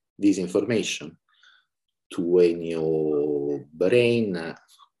upload this information to a new brain,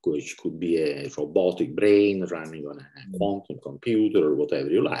 which could be a robotic brain running on a quantum computer or whatever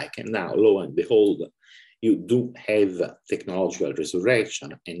you like. And now, lo and behold, you do have technological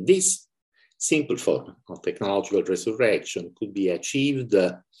resurrection. And this simple form of technological resurrection could be achieved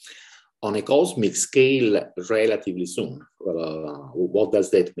on a cosmic scale relatively soon. What does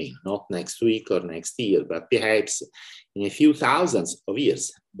that mean? Not next week or next year, but perhaps in a few thousands of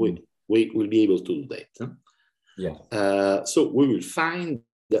years, we will be able to do that. So we will find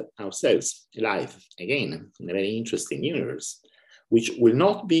ourselves alive again in a very interesting universe which will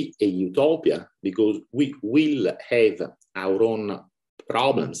not be a utopia, because we will have our own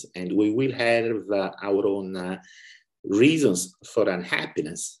problems and we will have our own reasons for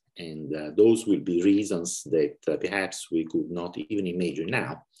unhappiness. And those will be reasons that perhaps we could not even imagine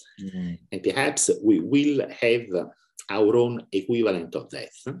now. Mm-hmm. And perhaps we will have our own equivalent of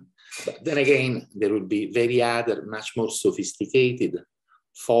death. But then again, there will be very other, much more sophisticated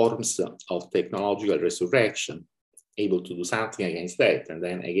forms of technological resurrection, able to do something against that, and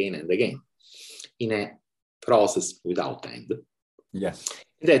then again and again, in a process without end. Yes.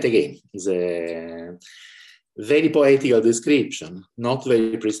 That again is a very poetical description, not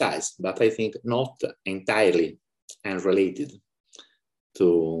very precise, but I think not entirely unrelated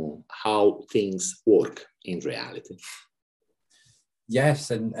to how things work in reality.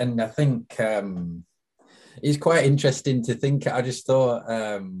 Yes, and I think it's quite interesting to think. I just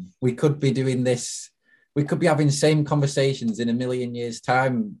thought we could be doing this. We could be having the same conversations in a million years'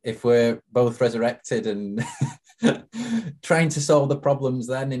 time if we're both resurrected and trying to solve the problems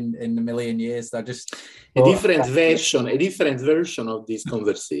then in a million years. I just a different version of this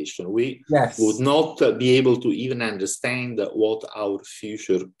conversation. We would not be able to even understand what our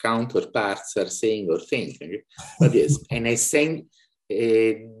future counterparts are saying or thinking. But yes,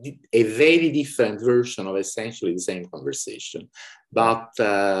 a very different version of essentially the same conversation. But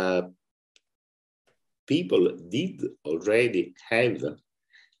people did already have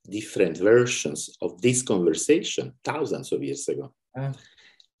different versions of this conversation thousands of years ago.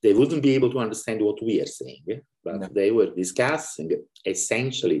 They wouldn't be able to understand what we are saying, but they were discussing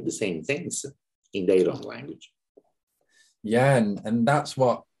essentially the same things in their own language. Yeah, and that's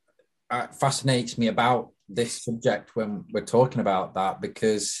what fascinates me about this subject when we're talking about that,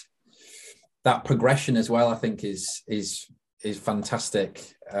 because that progression as well, I think, is fantastic.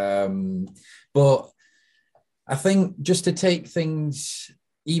 But I think just to take things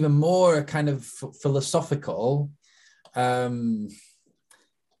even more kind of philosophical,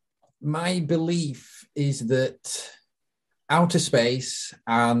 my belief is that outer space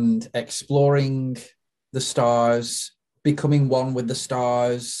and exploring the stars, becoming one with the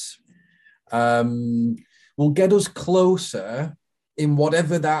stars, will get us closer, in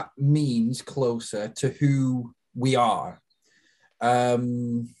whatever that means, closer to who we are.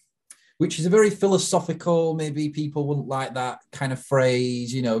 Which is a very philosophical, maybe people wouldn't like that kind of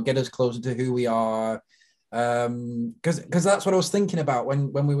phrase, get us closer to who we are. Because that's what I was thinking about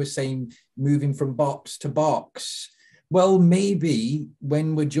when we were saying moving from box to box. Well, maybe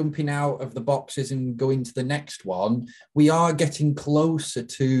when we're jumping out of the boxes and going to the next one, we are getting closer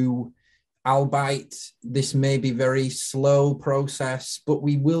to, albeit this may be very slow process, but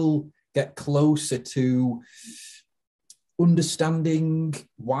we will get closer to understanding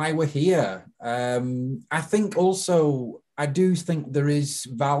why we're here. I think also, I do think there is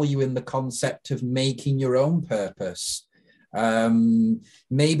value in the concept of making your own purpose.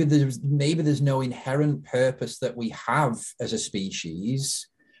 Maybe there's no inherent purpose that we have as a species,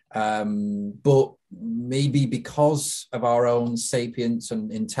 but maybe because of our own sapience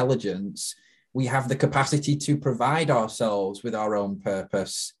and intelligence, we have the capacity to provide ourselves with our own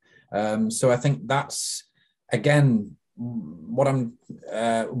purpose. So I think that's, again,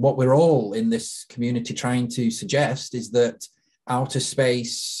 what we're all in this community trying to suggest, is that outer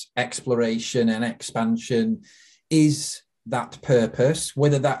space exploration and expansion is that purpose.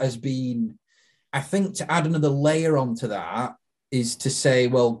 Whether that has been, I think, to add another layer onto that is to say,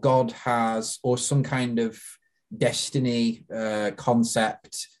 well, God has, or some kind of destiny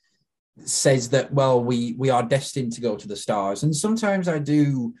concept says that, well, we are destined to go to the stars. And sometimes I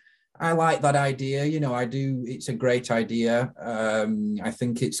like that idea, it's a great idea. I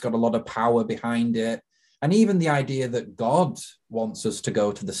think it's got a lot of power behind it. And even the idea that God wants us to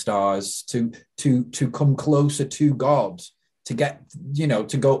go to the stars, to come closer to God, to get,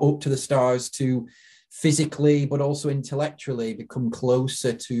 to go up to the stars, to physically, but also intellectually become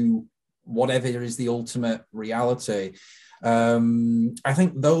closer to whatever is the ultimate reality. I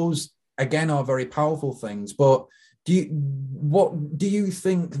think those, again, are very powerful things. But what do you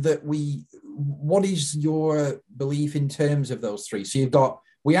think that what is your belief in terms of those three? So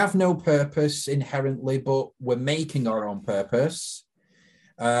we have no purpose inherently, but we're making our own purpose.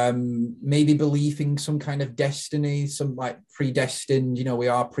 Maybe believing some kind of destiny, some like predestined, we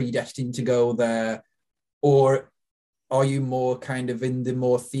are predestined to go there. Or are you more kind of in the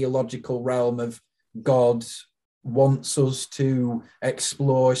more theological realm of God wants us to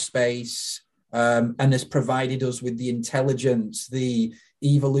explore space, and has provided us with the intelligence, the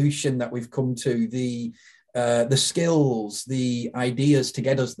evolution that we've come to, the the skills, the ideas to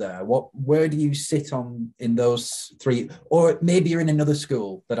get us there? Where do you sit on in those three? Or maybe you're in another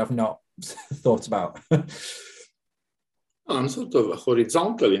school that I've not thought about. I'm sort of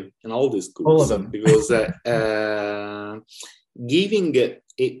horizontally in all these schools. All of them. Because giving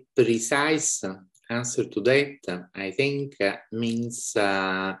a precise answer to that, I think, means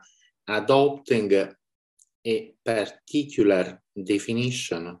adopting a particular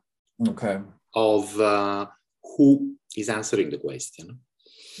definition of who is answering the question.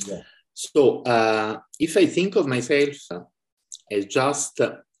 Yeah. So if I think of myself as just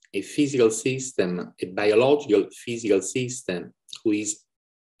a physical system, a biological physical system who is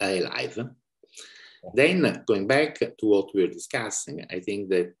alive, then going back to what we're discussing, I think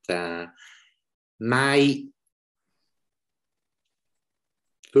that my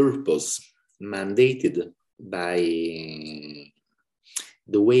purpose mandated by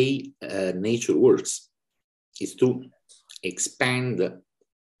the way nature works is to expand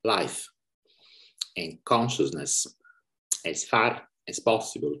life and consciousness as far as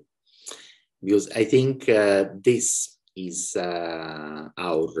possible, because I think this is our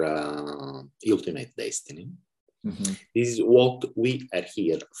ultimate destiny. Mm-hmm. This is what we are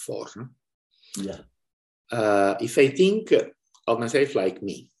here for. Yeah. If I think of myself like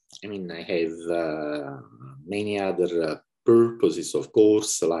me, I mean, I have many other purposes, of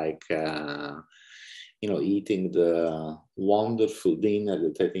course, like eating the wonderful dinner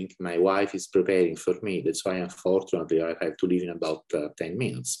that I think my wife is preparing for me. That's why, unfortunately, I have to leave in about 10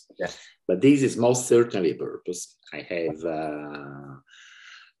 minutes. Yeah. But this is most certainly a purpose. I have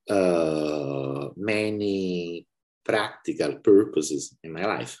many practical purposes in my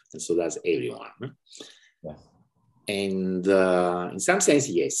life, and so does everyone. Yeah. And in some sense,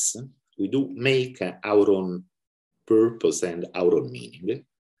 yes, we do make our own purpose and our own meaning.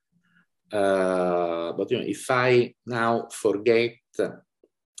 But if I now forget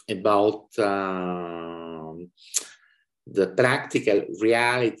about the practical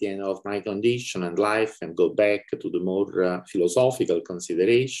reality of my condition and life and go back to the more philosophical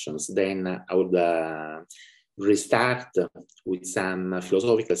considerations, then I would restart with some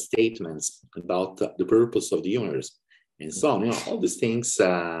philosophical statements about the purpose of the universe and so on. All these things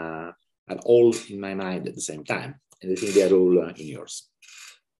are all in my mind at the same time, and I think they are all in yours.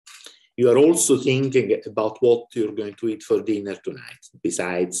 You are also thinking about what you're going to eat for dinner tonight,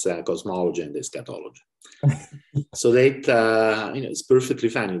 besides cosmology and eschatology. So that it's perfectly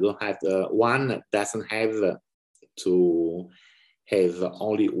fine. You don't have one doesn't have to have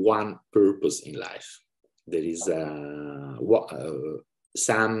only one purpose in life. There is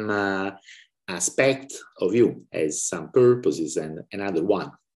some aspect of you has some purposes and another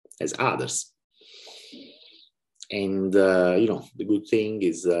one has others. And the good thing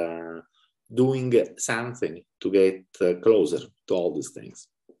is doing something to get closer to all these things.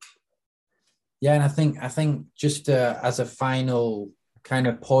 Yeah, and I think just as a final kind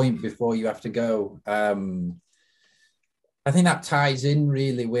of point before you have to go, I think that ties in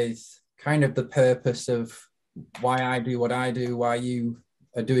really with kind of the purpose of why I do what I do, why you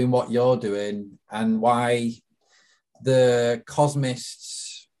are doing what you're doing, and why the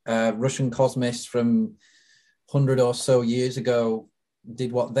cosmists, Russian cosmists from 100 or so years ago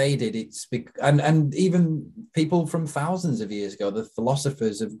did what they did. And even people from thousands of years ago, the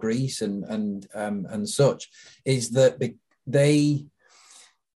philosophers of Greece and such, is that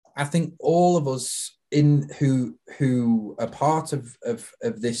I think all of us who are part of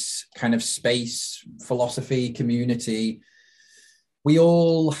this kind of space philosophy community, we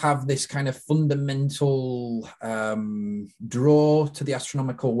all have this kind of fundamental draw to the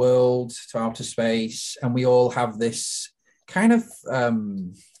astronomical world, to outer space, and we all have this kind of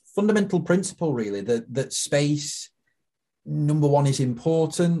fundamental principle, really, that space, number one, is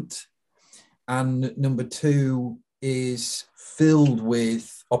important, and number two, is filled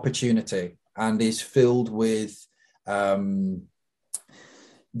with opportunity and is filled with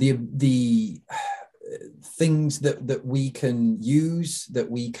the things that we can use,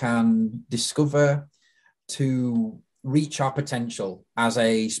 that we can discover to reach our potential as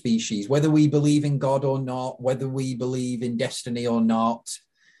a species, whether we believe in God or not, whether we believe in destiny or not.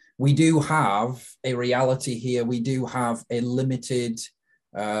 We do have a reality here. We do have a limited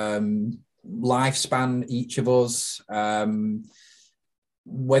lifespan, each of us. Of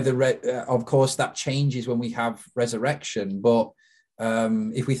course, that changes when we have resurrection. But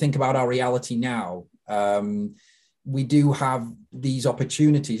if we think about our reality now, we do have these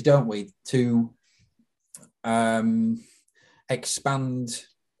opportunities, don't we, to expand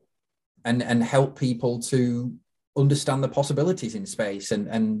and help people to understand the possibilities in space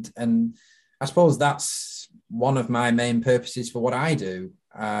and I suppose that's one of my main purposes for what I do.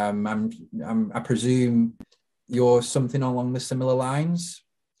 I presume you're something along the similar lines.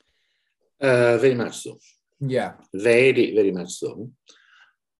 Very much so. Yeah. Very, very much so.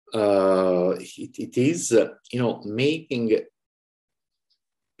 It is, making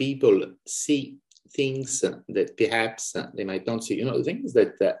people see things that perhaps they might not see. The thing is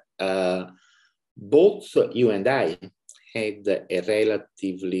that both you and I had a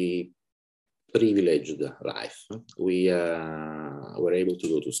relatively privileged life. We were able to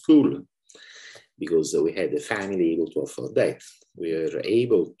go to school because we had a family able to afford that. We were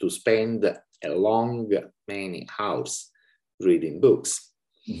able to spend many hours reading books.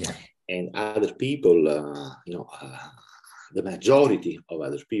 Yeah. And other people, the majority of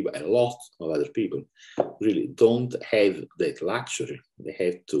other people, a lot of other people, really don't have that luxury. They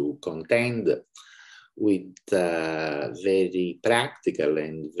have to contend with very practical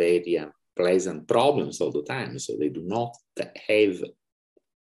and very unpleasant problems all the time. So they do not have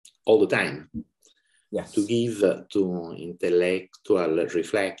all the time to give to intellectual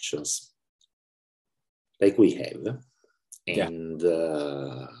reflections like we have. And,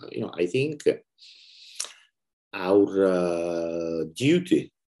 I think our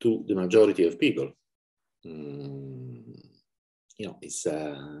duty to the majority of people, is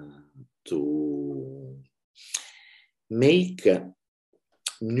to make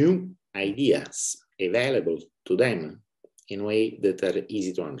new ideas available to them in a way that are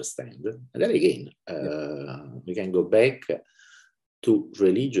easy to understand. And then again, we can go back to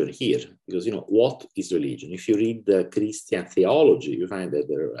religion here, because, what is religion? If you read the Christian theology, you find that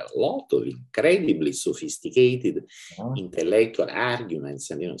there are a lot of incredibly sophisticated intellectual arguments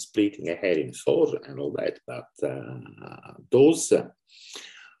and, splitting a hair in four and all that. But those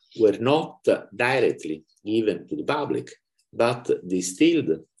were not directly given to the public, but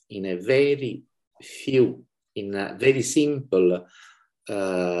distilled in a very simple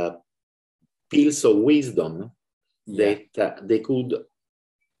pills of wisdom that they could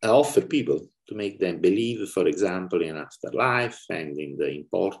offer people to make them believe, for example, in afterlife and in the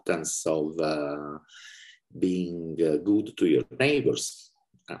importance of being good to your neighbors.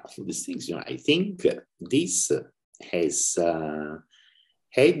 These things, I think this has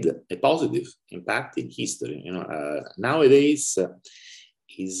had a positive impact in history. Nowadays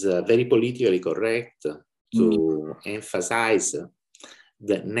is very politically correct to emphasize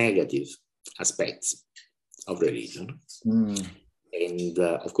the negative aspects of religion. And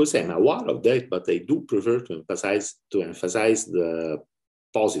of course, I'm aware of that, but I do prefer to emphasize the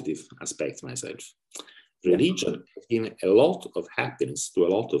positive aspects myself. Religion has given a lot of happiness to a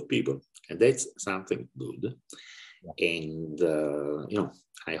lot of people, and that's something good. And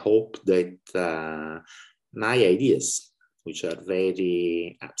I hope that my ideas, which are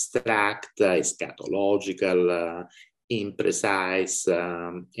very abstract, eschatological, imprecise,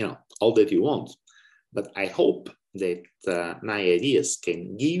 all that you want, but I hope that my ideas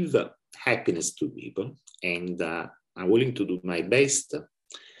can give happiness to people, and I'm willing to do my best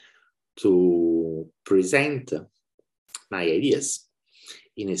to present my ideas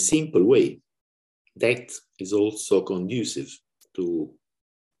in a simple way that is also conducive to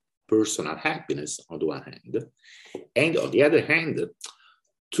personal happiness on the one hand, and on the other hand,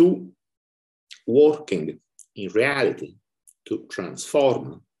 to working in reality to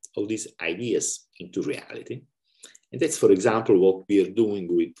transform all these ideas into reality. And that's, for example, what we are doing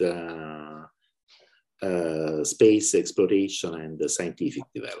with space exploration and scientific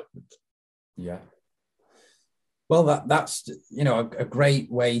development. Yeah. Well, that's a great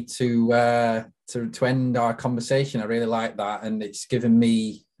way to end our conversation. I really like that, and it's given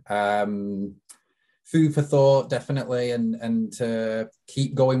me food for thought, definitely, and to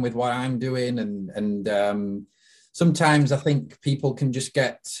keep going with what I'm doing. And sometimes I think people can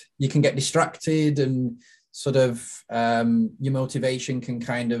you can get distracted, and sort of your motivation can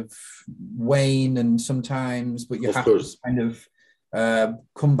kind of wane, and sometimes, but you have to kind of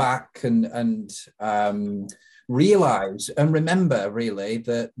come back and realize and remember really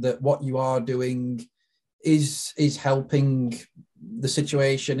that what you are doing is helping the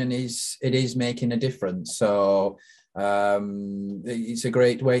situation, and it is making a difference. So it's a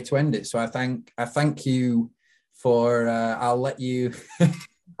great way to end it. So I thank you for I'll let you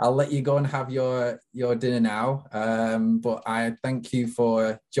go and have your dinner now, but I thank you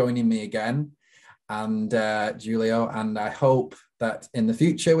for joining me again, and Giulio, and I hope that in the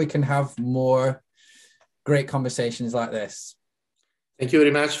future we can have more great conversations like this. Thank you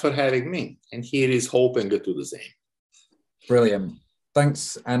very much for having me, and here is hoping to do the same. Brilliant.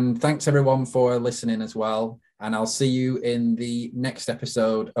 Thanks, and thanks everyone for listening as well. and I'll see you in the next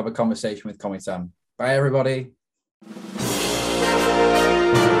episode of A Conversation with Komi-san. Bye, everybody.